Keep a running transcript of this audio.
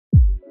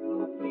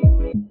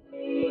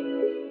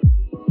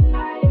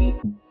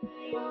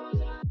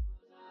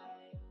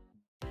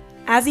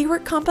As you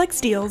work complex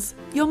deals,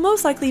 you'll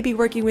most likely be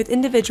working with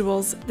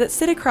individuals that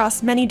sit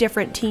across many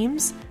different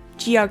teams,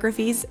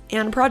 geographies,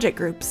 and project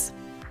groups.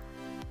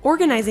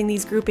 Organizing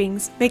these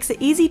groupings makes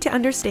it easy to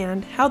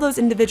understand how those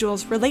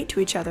individuals relate to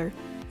each other,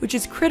 which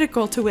is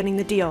critical to winning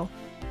the deal,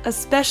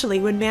 especially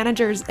when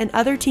managers and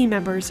other team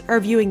members are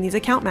viewing these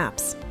account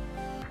maps.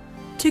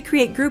 To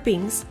create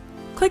groupings,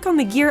 click on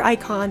the gear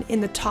icon in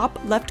the top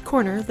left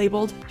corner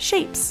labeled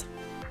Shapes.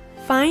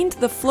 Find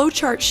the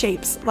Flowchart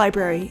Shapes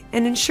library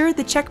and ensure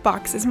the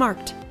checkbox is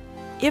marked.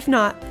 If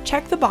not,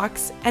 check the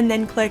box and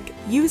then click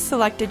Use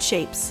Selected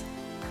Shapes.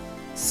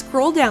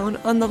 Scroll down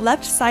on the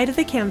left side of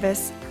the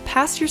canvas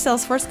past your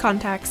Salesforce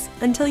contacts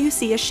until you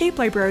see a shape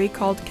library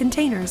called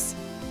Containers.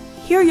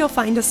 Here you'll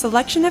find a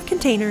selection of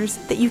containers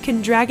that you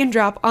can drag and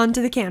drop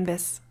onto the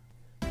canvas.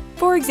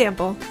 For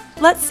example,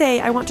 let's say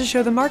I want to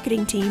show the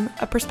marketing team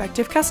a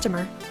prospective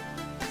customer.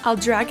 I'll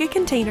drag a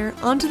container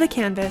onto the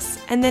canvas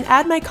and then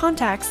add my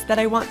contacts that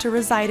I want to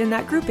reside in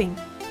that grouping.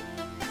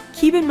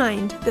 Keep in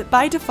mind that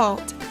by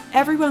default,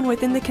 everyone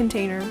within the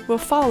container will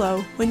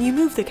follow when you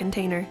move the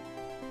container.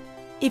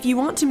 If you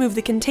want to move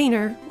the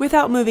container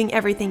without moving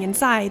everything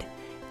inside,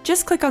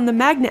 just click on the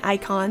magnet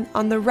icon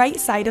on the right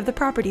side of the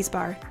Properties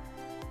bar.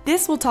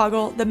 This will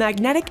toggle the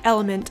magnetic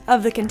element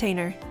of the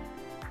container.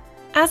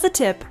 As a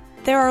tip,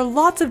 there are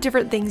lots of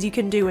different things you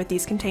can do with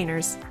these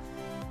containers.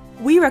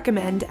 We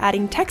recommend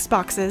adding text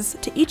boxes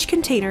to each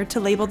container to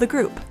label the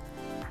group.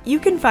 You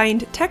can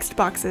find text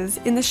boxes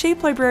in the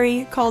shape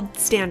library called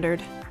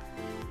Standard.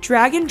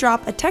 Drag and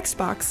drop a text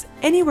box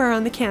anywhere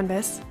on the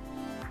canvas,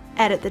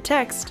 edit the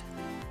text,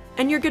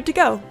 and you're good to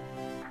go.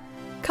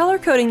 Color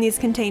coding these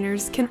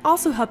containers can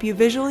also help you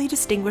visually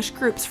distinguish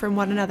groups from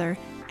one another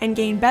and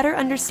gain better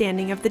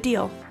understanding of the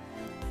deal.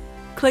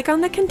 Click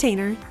on the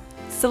container,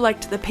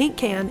 select the paint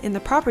can in the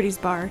Properties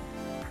bar,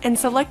 and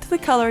select the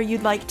color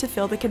you'd like to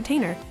fill the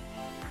container.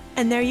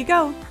 And there you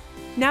go!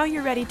 Now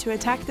you're ready to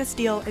attack this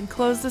deal and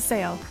close the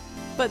sale.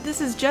 But this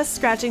is just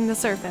scratching the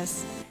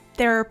surface.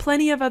 There are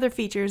plenty of other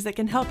features that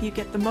can help you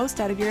get the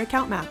most out of your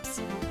account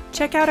maps.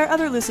 Check out our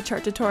other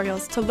Lucidchart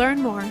tutorials to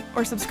learn more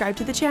or subscribe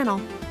to the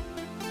channel.